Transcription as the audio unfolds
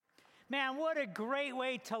Man, what a great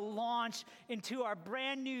way to launch into our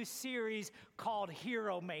brand new series called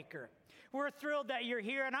Hero Maker. We're thrilled that you're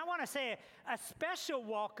here, and I want to say a special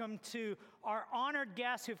welcome to our honored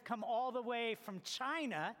guests who've come all the way from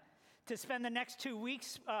China to spend the next 2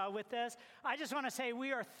 weeks with us. I just want to say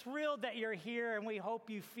we are thrilled that you're here, and we hope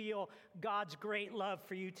you feel God's great love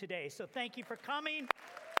for you today. So thank you for coming.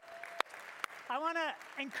 I want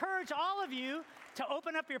to encourage all of you to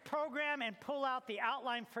open up your program and pull out the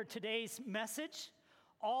outline for today's message.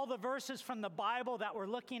 All the verses from the Bible that we're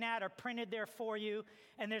looking at are printed there for you,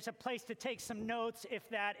 and there's a place to take some notes if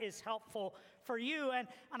that is helpful for you. And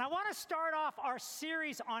I want to start off our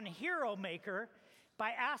series on Hero Maker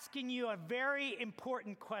by asking you a very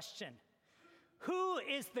important question. Who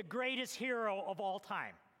is the greatest hero of all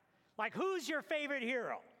time? Like, who's your favorite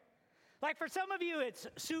hero? Like, for some of you, it's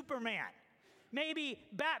Superman. Maybe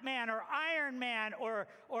Batman or Iron Man or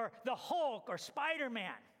the Hulk or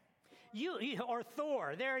Spider-Man. Or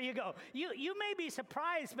Thor, there you go. You may be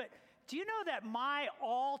surprised, but do you know that my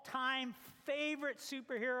all-time favorite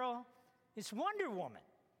superhero is Wonder Woman?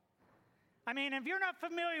 I mean, if you're not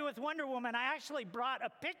familiar with Wonder Woman, I actually brought a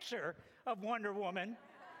picture of Wonder Woman.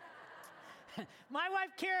 My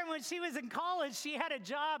wife, Karen, when she was in college, she had a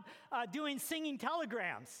job doing singing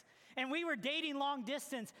telegrams. And we were dating long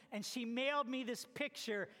distance, and she mailed me this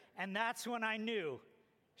picture, and that's when I knew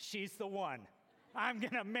she's the one. I'm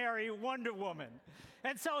going to marry Wonder Woman.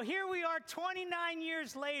 And so here we are 29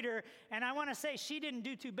 years later, and I want to say she didn't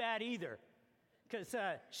do too bad either, because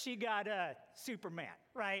she got Superman,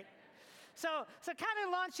 right? So kind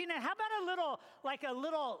of launching it, how about a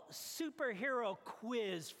little superhero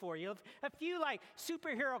quiz for you? A few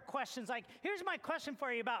superhero questions. Here's my question for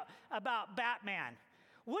you about Batman.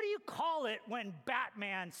 What do you call it when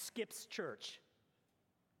Batman skips church?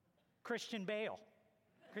 Christian Bale.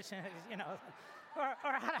 Christian, Or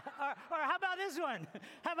how about this one?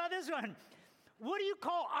 How about this one? What do you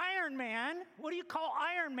call Iron Man? What do you call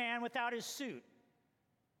Iron Man without his suit?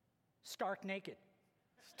 Stark naked.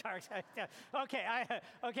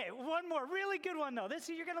 Okay, one more. Really good one, though.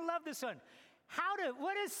 You're going to love this one.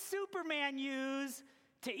 What does Superman use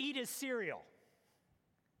to eat his cereal?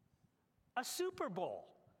 A Super Bowl.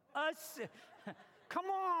 Come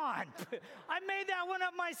on. I made that one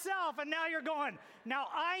up myself, and now you're going, now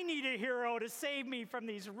I need a hero to save me from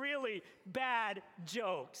these really bad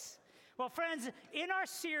jokes. Well, friends, in our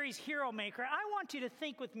series, Hero Maker, I want you to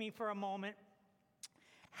think with me for a moment.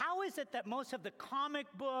 How is it that most of the comic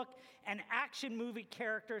book and action movie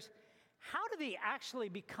characters, how do they actually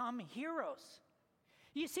become heroes?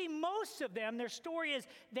 You see, most of them, their story is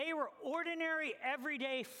they were ordinary,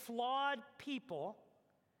 everyday, flawed people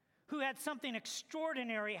who had something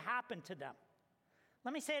extraordinary happen to them.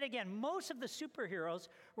 Let me say it again. Most of the superheroes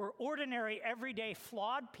were ordinary, everyday,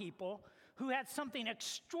 flawed people who had something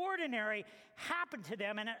extraordinary happen to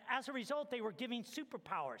them, and as a result, they were given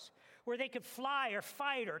superpowers where they could fly or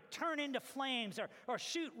fight or turn into flames or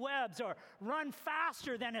shoot webs or run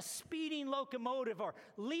faster than a speeding locomotive or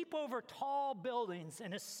leap over tall buildings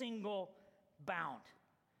in a single bound.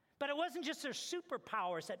 But it wasn't just their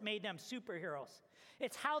superpowers that made them superheroes.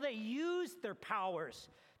 It's how they used their powers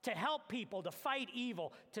to help people, to fight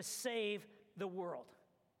evil, to save the world.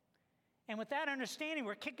 And with that understanding,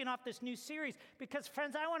 we're kicking off this new series because,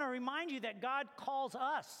 friends, I want to remind you that God calls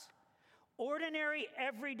us ordinary,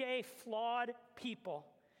 everyday, flawed people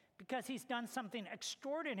because he's done something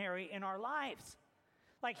extraordinary in our lives.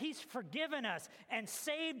 Like he's forgiven us and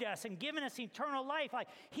saved us and given us eternal life. Like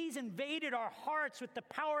he's invaded our hearts with the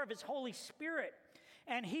power of his Holy Spirit.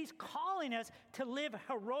 And he's calling us to live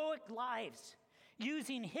heroic lives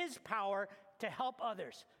using his power to help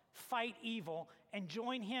others fight evil and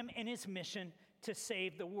join him in his mission to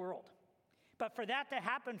save the world. But for that to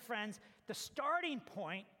happen, friends, the starting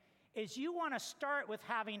point is you want to start with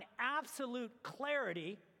having absolute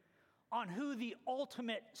clarity on who the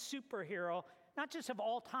ultimate superhero, not just of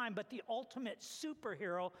all time, but the ultimate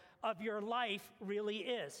superhero of your life really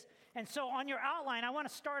is. And so on your outline, I want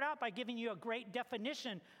to start out by giving you a great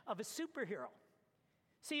definition of a superhero.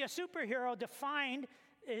 See, a superhero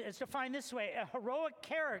is defined this way: a heroic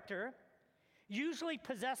character, usually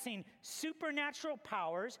possessing supernatural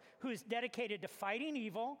powers, who is dedicated to fighting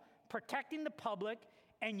evil, protecting the public,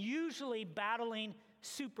 and usually battling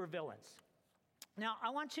supervillains. Now,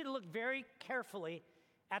 I want you to look very carefully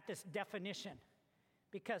at this definition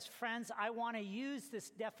because, friends, I want to use this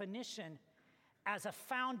definition as a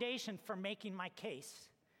foundation for making my case.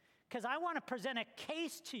 Because I want to present a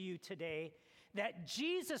case to you today that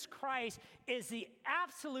Jesus Christ is the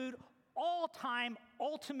absolute all-time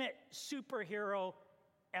ultimate superhero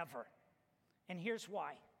ever. And here's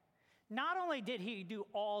why. Not only did he do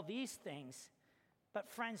all these things, but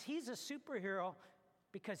friends, he's a superhero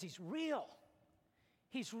because he's real.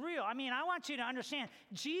 He's real. I mean, I want you to understand,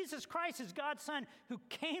 Jesus Christ is God's Son who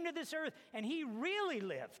came to this earth, and he really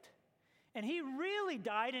lived. And he really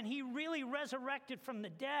died, and he really resurrected from the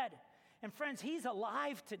dead. And friends, he's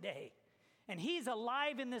alive today. And he's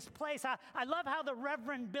alive in this place. I love how the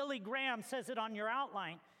Reverend Billy Graham says it on your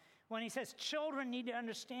outline when he says, children need to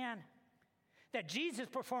understand that Jesus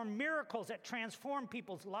performed miracles that transformed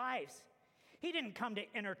people's lives. He didn't come to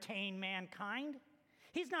entertain mankind.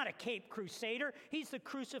 He's not a Cape Crusader. He's the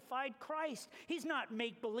crucified Christ. He's not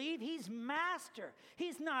make-believe. He's master.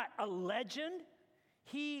 He's not a legend.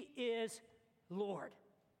 He is Lord.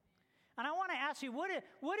 And I want to ask you,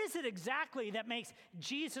 what is it exactly that makes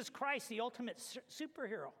Jesus Christ the ultimate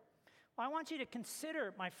superhero? Well, I want you to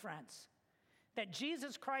consider, my friends, that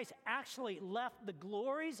Jesus Christ actually left the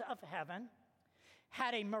glories of heaven,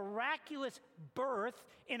 had a miraculous birth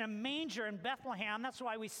in a manger in Bethlehem. That's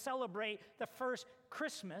why we celebrate the first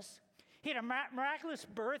Christmas. He had a miraculous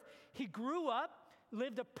birth. He grew up,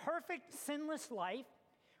 lived a perfect, sinless life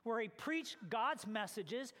where he preached God's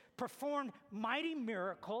messages, performed mighty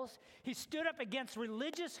miracles. He stood up against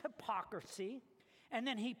religious hypocrisy, and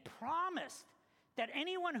then he promised that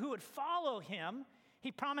anyone who would follow him,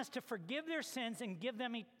 he promised to forgive their sins and give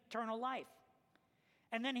them eternal life.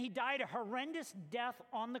 And then he died a horrendous death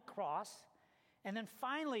on the cross. And then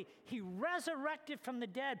finally, he resurrected from the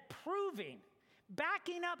dead, proving,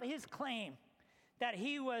 backing up his claim that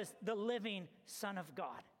he was the living Son of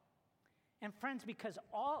God. And friends, because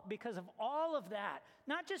of all of that,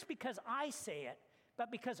 not just because I say it,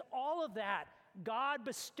 but because all of that, God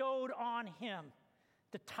bestowed on him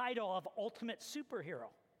the title of ultimate superhero.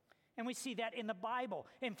 And we see that in the Bible.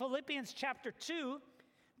 In Philippians chapter 2,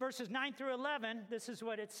 verses 9 through 11, this is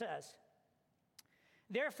what it says.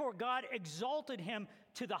 Therefore, God exalted him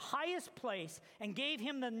to the highest place and gave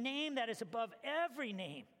him the name that is above every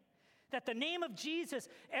name, that the name of Jesus,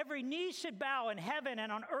 every knee should bow in heaven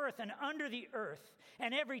and on earth and under the earth,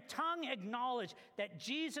 and every tongue acknowledge that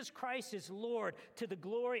Jesus Christ is Lord, to the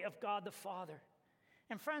glory of God the Father.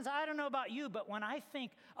 And friends, I don't know about you, but when I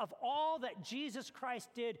think of all that Jesus Christ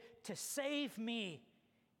did to save me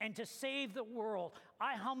and to save the world,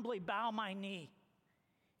 I humbly bow my knee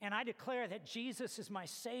and I declare that Jesus is my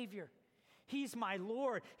Savior. He's my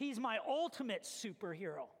Lord. He's my ultimate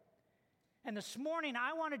superhero. And this morning,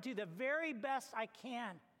 I want to do the very best I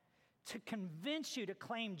can to convince you to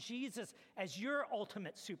claim Jesus as your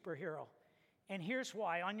ultimate superhero. And here's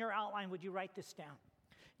why. On your outline, would you write this down?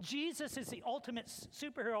 Jesus is the ultimate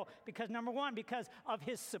superhero because, number one, because of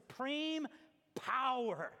his supreme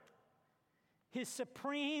power. His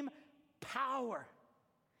supreme power.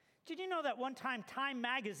 Did you know that one time Time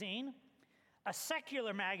magazine, a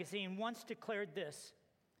secular magazine, once declared this?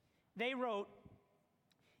 They wrote,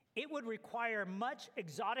 it would require much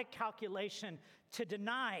exotic calculation to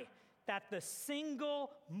deny that the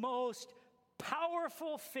single most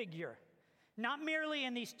powerful figure, not merely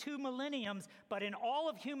in these 2 millenniums, but in all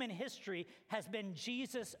of human history, has been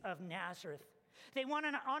Jesus of Nazareth. They went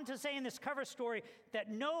on to say in this cover story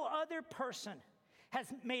that no other person has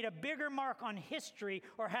made a bigger mark on history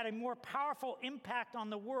or had a more powerful impact on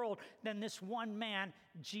the world than this one man,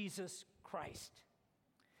 Jesus Christ.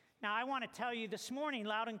 Now, I want to tell you this morning,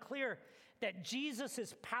 loud and clear, that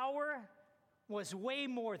Jesus' power was way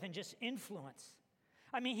more than just influence.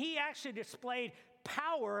 I mean, he actually displayed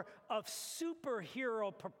power of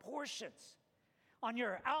superhero proportions. On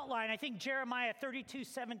your outline, I think Jeremiah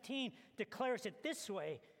 32:17 declares it this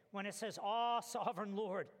way when it says, "Ah, sovereign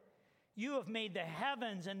Lord, you have made the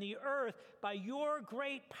heavens and the earth by your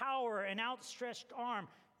great power and outstretched arm.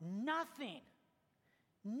 Nothing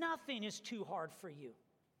is too hard for you."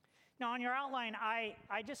 Now, on your outline,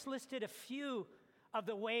 I just listed a few of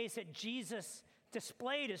the ways that Jesus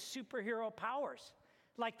displayed his superhero powers,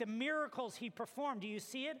 like the miracles he performed. Do you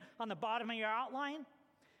see it on the bottom of your outline?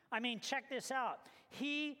 I mean, check this out.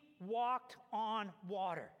 He walked on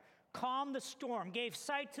water, calmed the storm, gave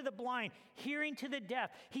sight to the blind, hearing to the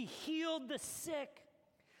deaf. He healed the sick.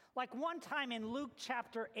 Like one time in Luke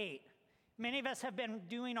chapter 8, many of us have been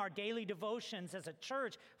doing our daily devotions as a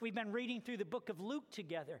church. We've been reading through the book of Luke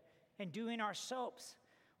together and doing our soaps.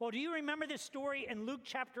 Well, do you remember this story in Luke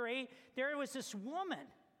chapter 8? There was this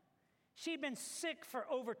woman. She'd been sick for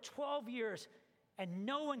over 12 years, and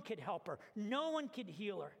no one could help her. No one could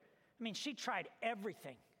heal her. I mean, she tried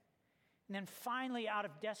everything. And then finally, out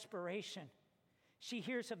of desperation, she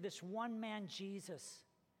hears of this one man, Jesus.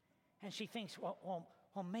 And she thinks, well,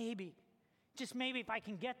 maybe Just maybe if I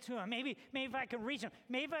can get to him, maybe if I can reach him,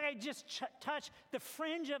 maybe if I just touch the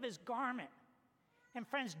fringe of his garment. And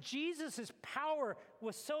friends, Jesus' power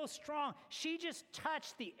was so strong, she just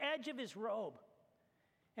touched the edge of his robe.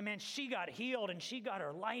 And man, she got healed and she got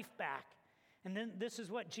her life back. And then this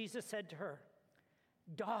is what Jesus said to her.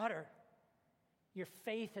 Daughter, your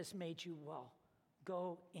faith has made you well.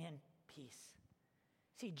 Go in peace.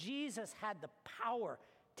 See, Jesus had the power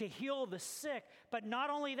to heal the sick, but not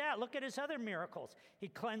only that, look at his other miracles. He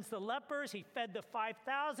cleansed the lepers, he fed the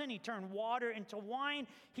 5,000, he turned water into wine,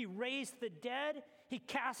 he raised the dead, he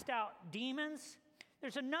cast out demons.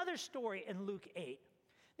 There's another story in Luke 8.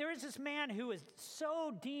 There is this man who was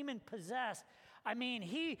so demon-possessed. I mean,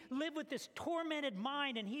 he lived with this tormented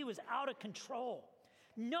mind and he was out of control.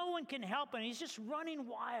 No one can help him. He's just running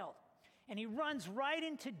wild. And he runs right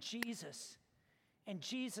into Jesus. And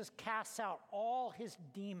Jesus casts out all his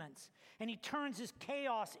demons. And he turns his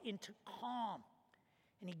chaos into calm.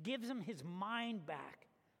 And he gives him his mind back.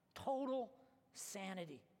 Total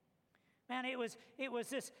sanity. Man, it was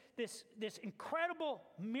this incredible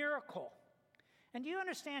miracle. And do you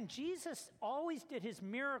understand, Jesus always did his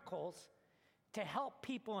miracles to help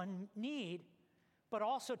people in need, but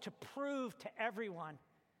also to prove to everyone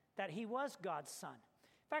that he was God's son.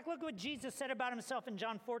 In fact, look what Jesus said about himself in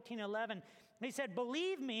John 14:11. He said,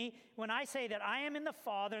 believe me when I say that I am in the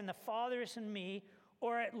Father and the Father is in me,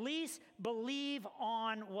 or at least believe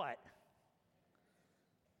on what?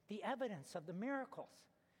 The evidence of the miracles.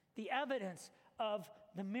 The evidence of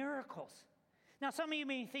the miracles. Now, some of you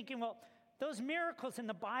may be thinking, well, those miracles in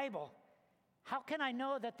the Bible, how can I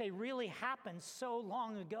know that they really happened so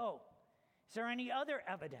long ago? Is there any other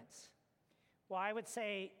evidence? Well, I would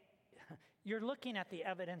say you're looking at the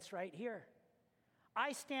evidence right here.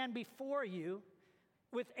 I stand before you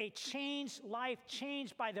with a changed life,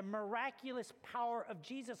 changed by the miraculous power of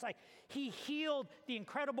Jesus. Like he healed the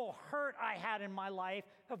incredible hurt I had in my life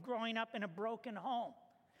of growing up in a broken home.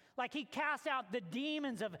 Like he cast out the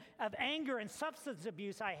demons of anger and substance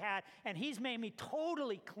abuse I had, and he's made me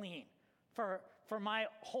totally clean for my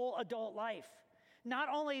whole adult life. Not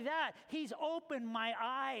only that, he's opened my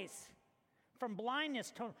eyes from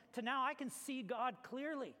blindness to now I can see God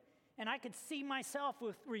clearly, and I can see myself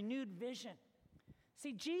with renewed vision.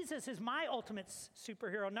 See, Jesus is my ultimate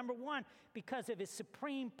superhero, number one, because of his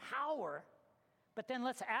supreme power, but then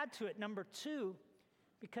let's add to it, number two,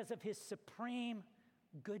 because of his supreme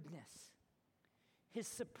goodness. His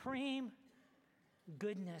supreme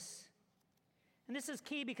goodness. And this is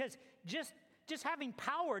key because just having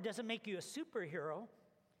power doesn't make you a superhero.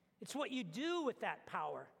 It's what you do with that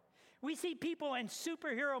power. We see people in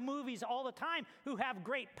superhero movies all the time who have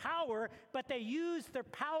great power, but they use their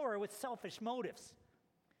power with selfish motives.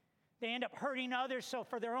 They end up hurting others so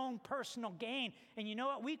for their own personal gain. And you know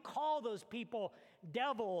what? We call those people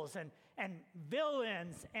devils and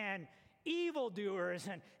villains and evildoers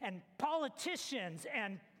and politicians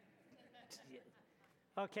and...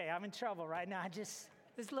 Okay, I'm in trouble right now. This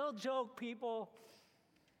little joke, people.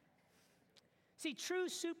 See, true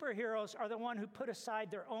superheroes are the one who put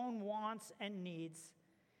aside their own wants and needs,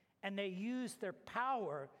 and they use their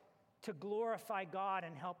power to glorify God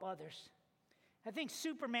and help others. I think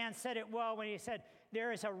Superman said it well when he said,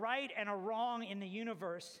 there is a right and a wrong in the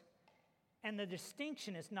universe, and the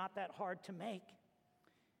distinction is not that hard to make.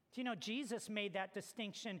 Do you know Jesus made that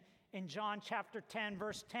distinction in John chapter 10,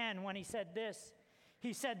 verse 10, when he said this?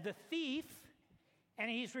 He said, the thief, and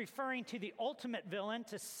he's referring to the ultimate villain,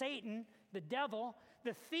 to Satan, the devil,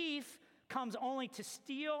 the thief comes only to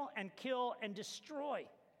steal and kill and destroy.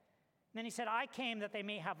 And then he said, I came that they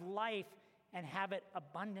may have life and have it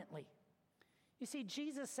abundantly. You see,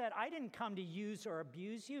 Jesus said, I didn't come to use or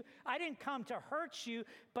abuse you. I didn't come to hurt you,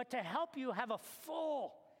 but to help you have a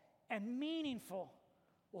full and meaningful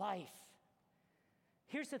life.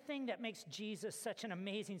 Here's the thing that makes Jesus such an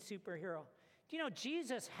amazing superhero. Do you know,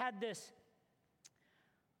 Jesus had this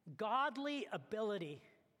godly ability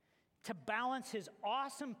to balance his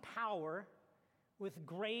awesome power with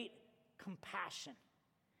great compassion.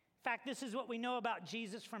 In fact, this is what we know about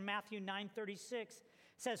Jesus from Matthew 9:36. It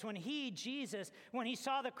says, when Jesus, when he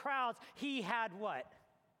saw the crowds, he had what?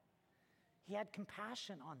 He had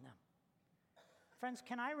compassion on them. Friends,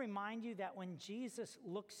 can I remind you that when Jesus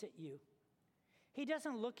looks at you, he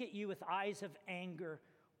doesn't look at you with eyes of anger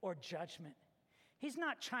or judgment. He's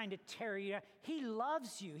not trying to tear you down. He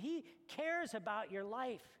loves you. He cares about your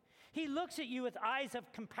life. He looks at you with eyes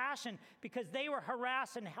of compassion because they were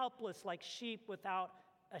harassed and helpless like sheep without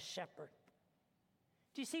a shepherd.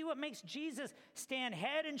 Do you see what makes Jesus stand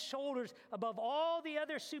head and shoulders above all the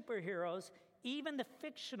other superheroes, even the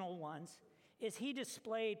fictional ones? is he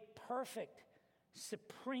displayed perfect,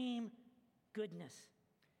 supreme goodness.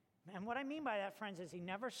 And what I mean by that, friends, is he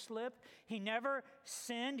never slipped, he never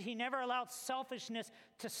sinned, he never allowed selfishness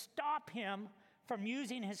to stop him from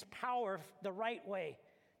using his power the right way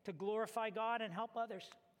to glorify God and help others.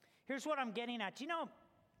 Here's what I'm getting at. You know,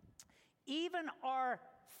 even our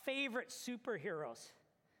favorite superheroes,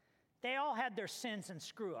 they all had their sins and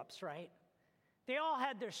screw-ups, right? They all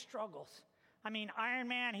had their struggles. I mean, Iron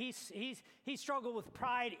Man, he struggled with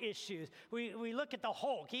pride issues. We look at the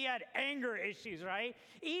Hulk. He had anger issues, right?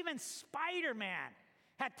 Even Spider-Man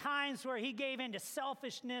had times where he gave in to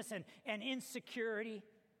selfishness and insecurity.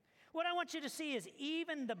 What I want you to see is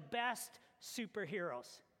even the best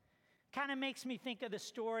superheroes. Kind of makes me think of the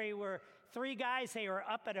story where three guys, they were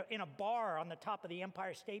up in a bar on the top of the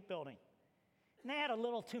Empire State Building. And they had a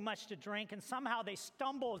little too much to drink, and somehow they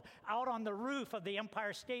stumbled out on the roof of the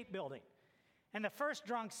Empire State Building. And the first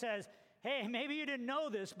drunk says, "Hey, maybe you didn't know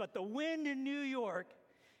this, but the wind in New York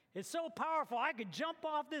is so powerful, I could jump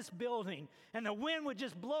off this building, and the wind would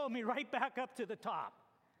just blow me right back up to the top."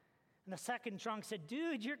 And the second drunk said,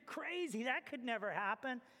 "Dude, you're crazy. That could never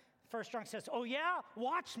happen." The first drunk says, "Oh, yeah?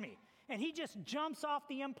 Watch me." And he just jumps off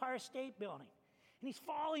the Empire State Building. And he's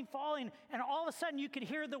falling, and all of a sudden you could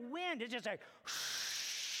hear the wind. It's just like,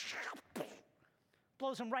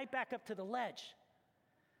 blows him right back up to the ledge.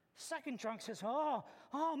 Second drunk says, oh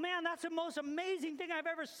man, that's the most amazing thing I've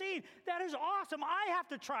ever seen. That is awesome. I have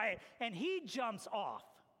to try it. And he jumps off.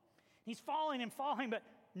 He's falling, but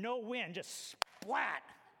no wind, just splat.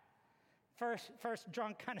 First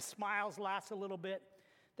drunk kind of smiles, laughs a little bit.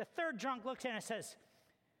 The third drunk looks at him and says,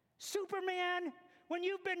 "Superman, when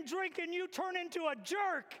you've been drinking, you turn into a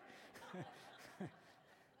jerk."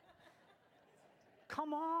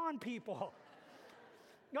 Come on, people.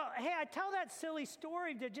 No, hey, I tell that silly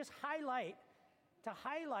story to just highlight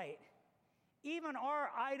even our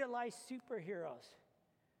idolized superheroes.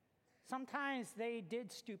 Sometimes they did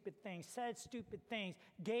stupid things, said stupid things,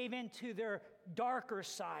 gave into their darker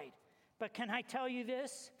side. But can I tell you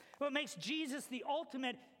this? What makes Jesus the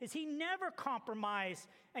ultimate is he never compromised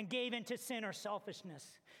and gave into sin or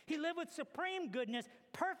selfishness. He lived with supreme goodness,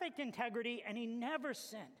 perfect integrity, and he never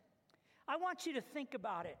sinned. I want you to think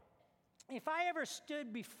about it. If I ever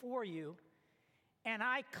stood before you and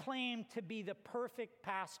I claimed to be the perfect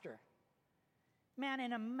pastor, man,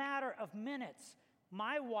 in a matter of minutes,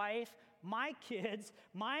 my wife, my kids,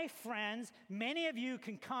 my friends, many of you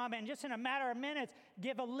can come and just in a matter of minutes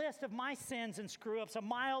give a list of my sins and screw-ups a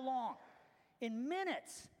mile long. In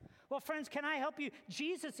minutes. Well, friends, can I help you?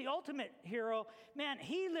 Jesus, the ultimate hero, man,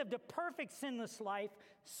 he lived a perfect sinless life,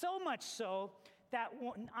 so much so that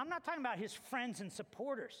I'm not talking about his friends and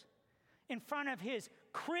supporters. In front of his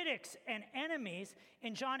critics and enemies,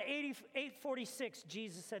 in John 8:46,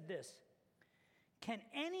 Jesus said this, "Can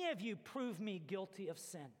any of you prove me guilty of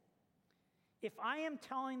sin? If I am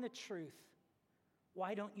telling the truth,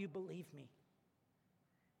 why don't you believe me?"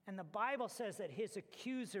 And the Bible says that his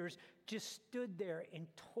accusers just stood there in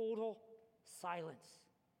total silence.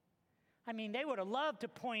 I mean, they would have loved to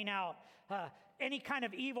point out any kind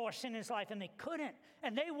of evil or sin in his life, and they couldn't.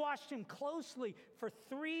 And they watched him closely for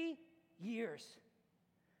 3 years.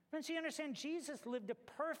 Friends, you understand, Jesus lived a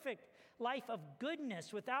perfect life of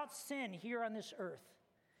goodness without sin here on this earth.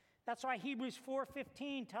 That's why Hebrews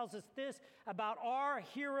 4:15 tells us this about our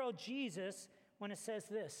hero Jesus when it says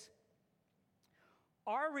this.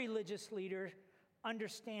 Our religious leader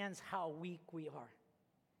understands how weak we are,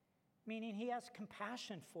 meaning he has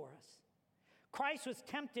compassion for us. Christ was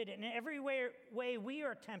tempted in every way we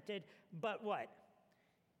are tempted, but what?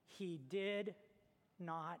 He did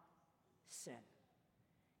not sin.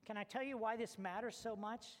 Can I tell you why this matters so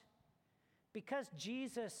much? Because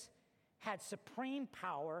Jesus had supreme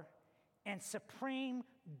power and supreme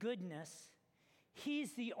goodness,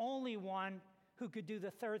 he's the only one who could do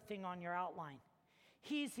the third thing on your outline.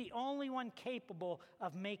 He's the only one capable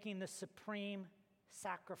of making the supreme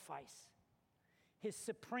sacrifice. His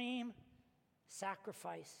supreme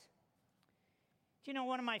sacrifice. Do you know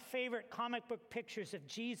one of my favorite comic book pictures of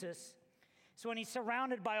Jesus is when he's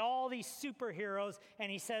surrounded by all these superheroes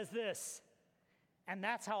and he says this, "And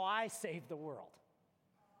that's how I save the world."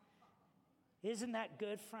 Isn't that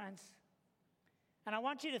good, friends? And I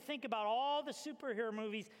want you to think about all the superhero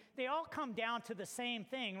movies. They all come down to the same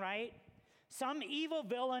thing, right? Some evil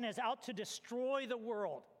villain is out to destroy the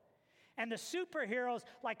world. And the superheroes,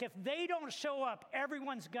 like if they don't show up,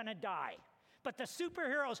 everyone's gonna die. But the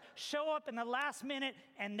superheroes show up in the last minute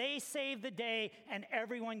and they save the day and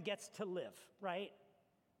everyone gets to live, right?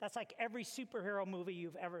 That's like every superhero movie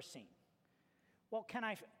you've ever seen. Well, can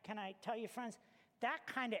I tell you, friends, that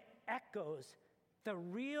kind of echoes the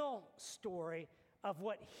real story of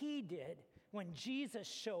what he did when Jesus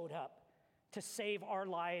showed up to save our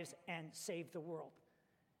lives and save the world.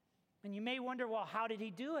 And you may wonder, well, how did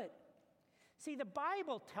he do it? See, the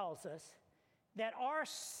Bible tells us that our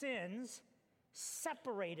sins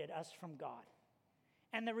separated us from God.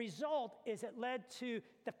 And the result is it led to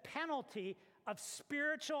the penalty of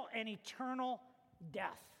spiritual and eternal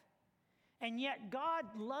death. And yet God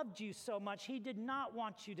loved you so much, he did not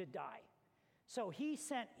want you to die. So he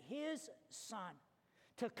sent his son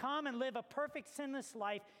to come and live a perfect sinless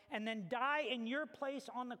life and then die in your place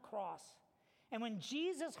on the cross. And when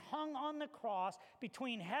Jesus hung on the cross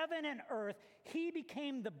between heaven and earth, he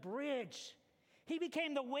became the bridge. He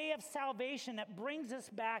became the way of salvation that brings us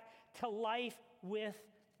back to life with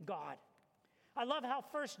God. I love how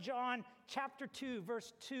 1 John chapter 2,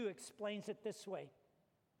 verse 2 explains it this way.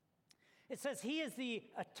 It says, he is the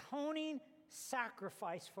atoning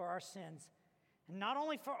sacrifice for our sins. And not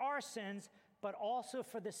only for our sins, but also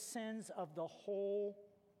for the sins of the whole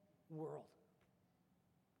world.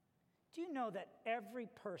 Do you know that every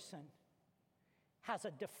person has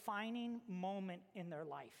a defining moment in their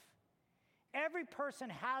life? Every person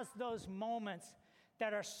has those moments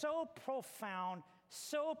that are so profound,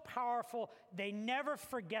 so powerful, they never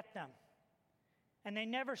forget them. And they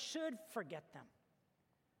never should forget them.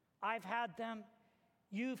 I've had them.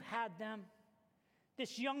 You've had them.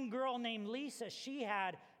 This young girl named Lisa, she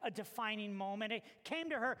had a defining moment. It came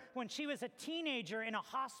to her when she was a teenager in a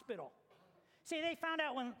hospital. See, they found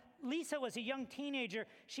out when Lisa was a young teenager,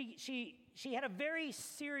 she had a very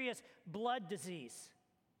serious blood disease.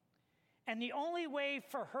 And the only way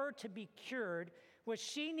for her to be cured was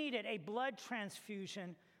she needed a blood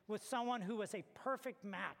transfusion with someone who was a perfect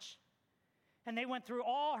match. And they went through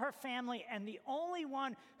all her family, and the only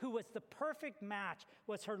one who was the perfect match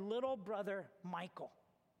was her little brother, Michael.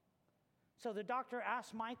 So the doctor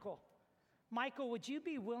asked Michael, would you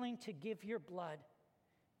be willing to give your blood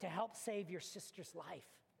to help save your sister's life?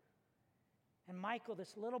 And Michael,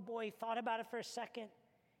 this little boy, thought about it for a second,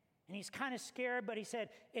 and he's kind of scared, but he said,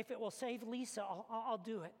 if it will save Lisa, I'll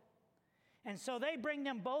do it. And so they bring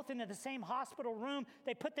them both into the same hospital room.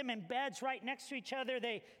 They put them in beds right next to each other.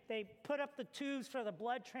 They put up the tubes for the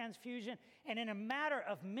blood transfusion. And in a matter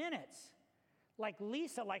of minutes, like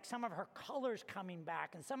Lisa, like some of her colors coming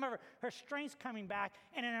back and some of her strengths coming back,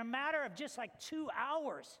 and in a matter of just like 2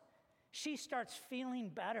 hours, she starts feeling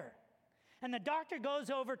better. And the doctor goes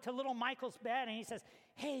over to little Michael's bed and he says,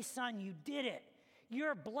 hey, son, you did it.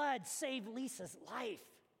 Your blood saved Lisa's life.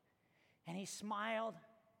 And he smiled.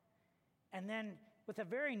 And then with a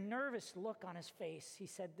very nervous look on his face, he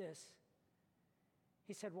said this.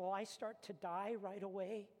 He said, will I start to die right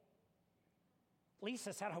away?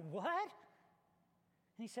 Lisa said, what?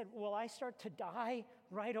 And he said, will I start to die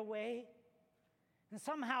right away? And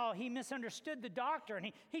somehow he misunderstood the doctor, and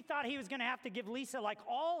he thought he was going to have to give Lisa like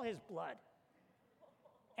all his blood.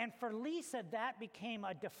 And for Lisa, that became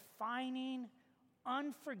a defining,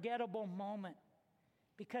 unforgettable moment,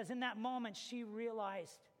 because in that moment she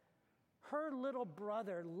realized her little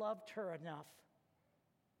brother loved her enough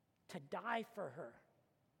to die for her.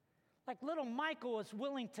 Like little Michael was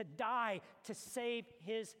willing to die to save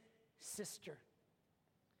his sister.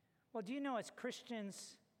 Well, do you know, as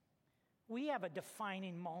Christians, we have a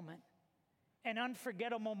defining moment, an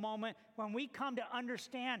unforgettable moment when we come to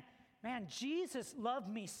understand, man, Jesus loved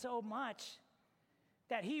me so much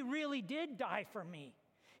that he really did die for me.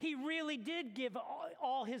 He really did give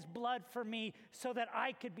all his blood for me so that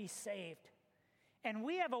I could be saved. And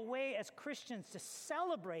we have a way as Christians to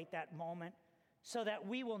celebrate that moment so that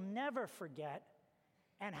we will never forget.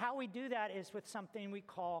 And how we do that is with something we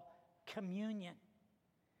call communion.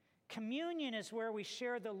 Communion is where we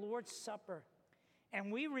share the Lord's Supper,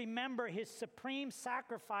 and we remember his supreme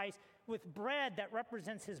sacrifice with bread that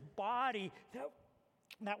represents his body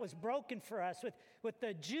that was broken for us, with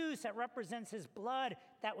the juice that represents his blood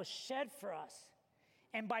that was shed for us.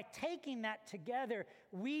 And by taking that together,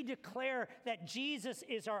 we declare that Jesus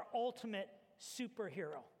is our ultimate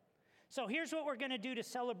superhero. So here's what we're going to do to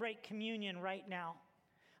celebrate communion right now.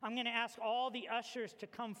 I'm going to ask all the ushers to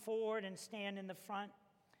come forward and stand in the front.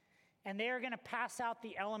 And they are going to pass out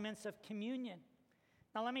the elements of communion.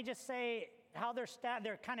 Now, let me just say how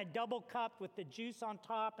they're kind of double cupped with the juice on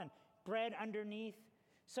top and bread underneath.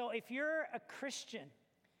 So if you're a Christian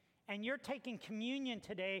and you're taking communion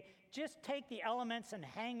today, just take the elements and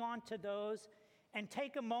hang on to those and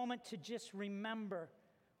take a moment to just remember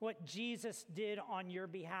what Jesus did on your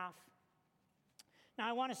behalf. Now,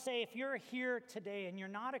 I want to say, if you're here today and you're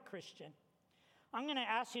not a Christian, I'm going to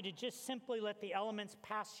ask you to just simply let the elements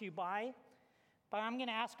pass you by. But I'm going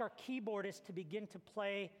to ask our keyboardist to begin to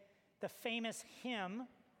play the famous hymn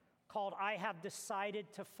called I Have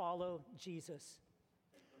Decided to Follow Jesus.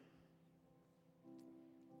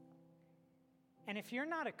 And if you're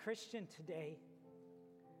not a Christian today,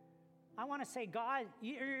 I want to say, God,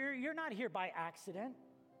 you're not here by accident.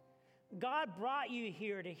 God brought you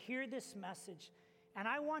here to hear this message. And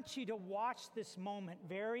I want you to watch this moment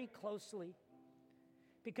very closely.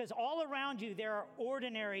 Because all around you, there are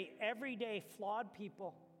ordinary, everyday, flawed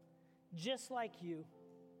people, just like you.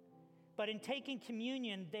 But in taking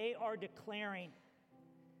communion, they are declaring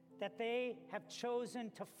that they have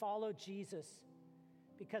chosen to follow Jesus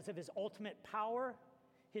because of his ultimate power,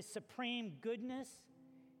 his supreme goodness,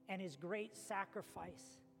 and his great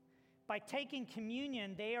sacrifice. By taking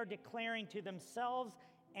communion, they are declaring to themselves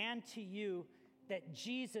and to you that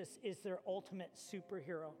Jesus is their ultimate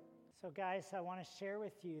superhero. So guys, I want to share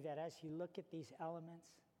with you that as you look at these elements,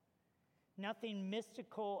 nothing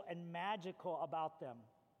mystical and magical about them.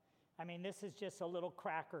 I mean, this is just a little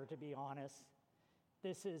cracker, to be honest.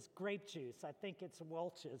 This is grape juice. I think it's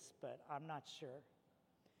Welch's, but I'm not sure.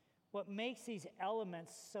 What makes these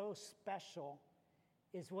elements so special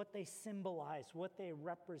is what they symbolize, what they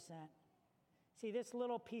represent. See, this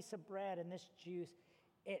little piece of bread and this juice,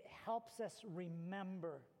 it helps us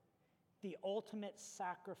remember the ultimate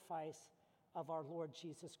sacrifice of our Lord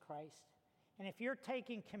Jesus Christ. And if you're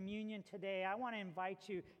taking communion today, I want to invite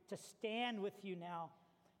you to stand with me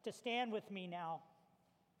now,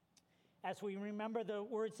 as we remember the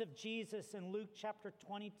words of Jesus in Luke chapter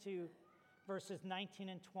 22, verses 19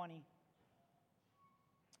 and 20.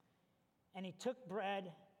 And he took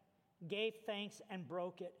bread, gave thanks, and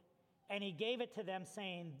broke it. And he gave it to them,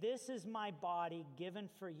 saying, "This is my body given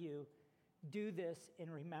for you. Do this in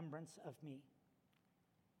remembrance of me."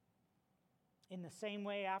 In the same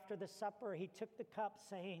way, after the supper, he took the cup,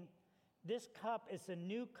 saying, "This cup is the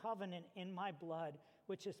new covenant in my blood,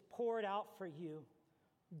 which is poured out for you.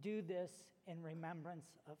 Do this in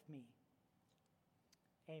remembrance of me."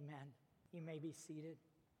 Amen. You may be seated.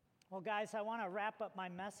 Well, guys, I want to wrap up my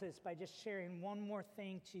message by just sharing one more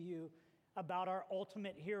thing to you about our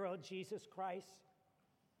ultimate hero, Jesus Christ.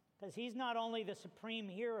 Because he's not only the supreme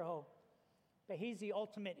hero, but he's the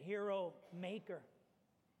ultimate hero maker.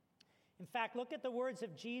 In fact, look at the words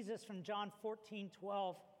of Jesus from John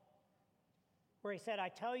 14:12, where he said, "I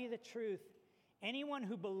tell you the truth, anyone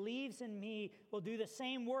who believes in me will do the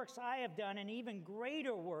same works I have done and even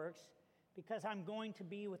greater works, because I'm going to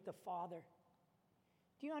be with the Father."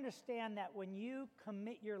 Do you understand that when you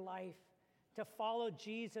commit your life to follow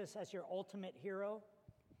Jesus as your ultimate hero,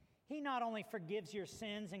 he not only forgives your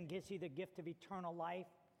sins and gives you the gift of eternal life,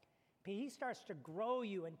 but he starts to grow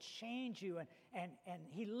you and change you, and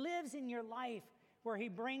he lives in your life where he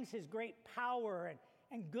brings his great power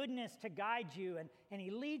and goodness to guide you, and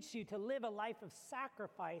he leads you to live a life of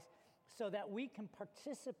sacrifice so that we can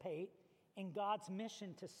participate in God's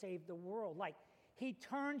mission to save the world. Like, he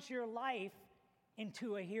turns your life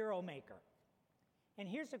into a hero maker. And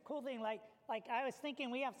here's the cool thing, like I was thinking,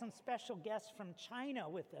 we have some special guests from China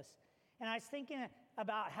with us. And I was thinking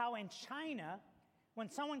about how in China, when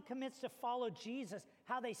someone commits to follow Jesus,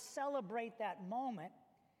 how they celebrate that moment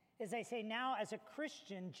is they say, now as a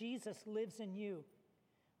Christian, Jesus lives in you,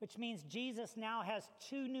 which means Jesus now has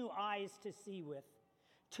 2 new eyes to see with,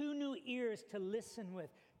 2 new ears to listen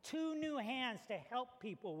with, 2 new hands to help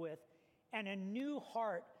people with, and a new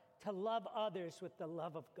heart to love others with the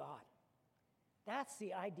love of God. That's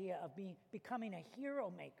the idea of becoming a hero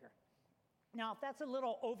maker. Now, if that's a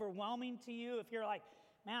little overwhelming to you, if you're like,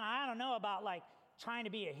 man, I don't know about trying to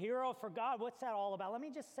be a hero for God, what's that all about? Let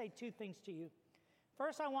me just say 2 things to you.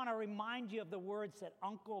 First, I want to remind you of the words that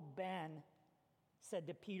Uncle Ben said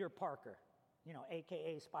to Peter Parker,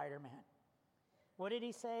 AKA Spider-Man. What did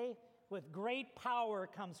he say? With great power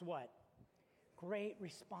comes what? Great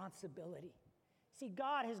responsibility. See,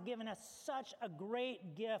 God has given us such a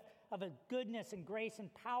great gift of a goodness and grace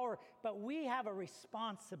and power, but we have a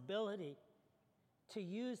responsibility to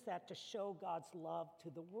use that to show God's love to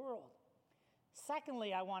the world.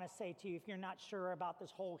 Secondly, I want to say to you, if you're not sure about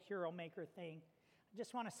this whole hero maker thing, I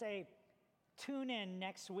just want to say, tune in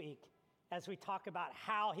next week as we talk about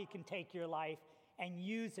how he can take your life and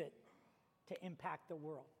use it to impact the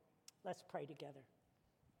world. Let's pray together.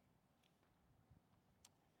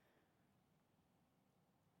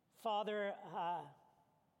 Father,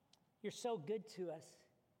 you're so good to us.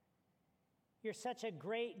 You're such a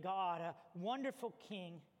great God, a wonderful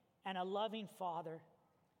King, and a loving Father.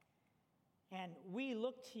 And we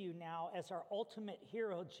look to you now as our ultimate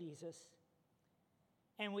hero, Jesus.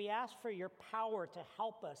 And we ask for your power to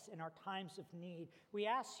help us in our times of need. We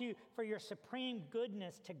ask you for your supreme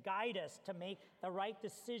goodness to guide us to make the right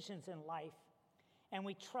decisions in life. And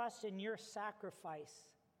we trust in your sacrifice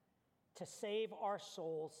to save our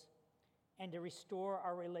souls and to restore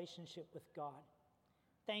our relationship with God.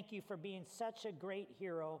 Thank you for being such a great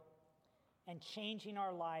hero and changing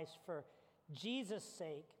our lives for Jesus'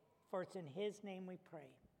 sake, for it's in his name we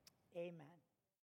pray. Amen.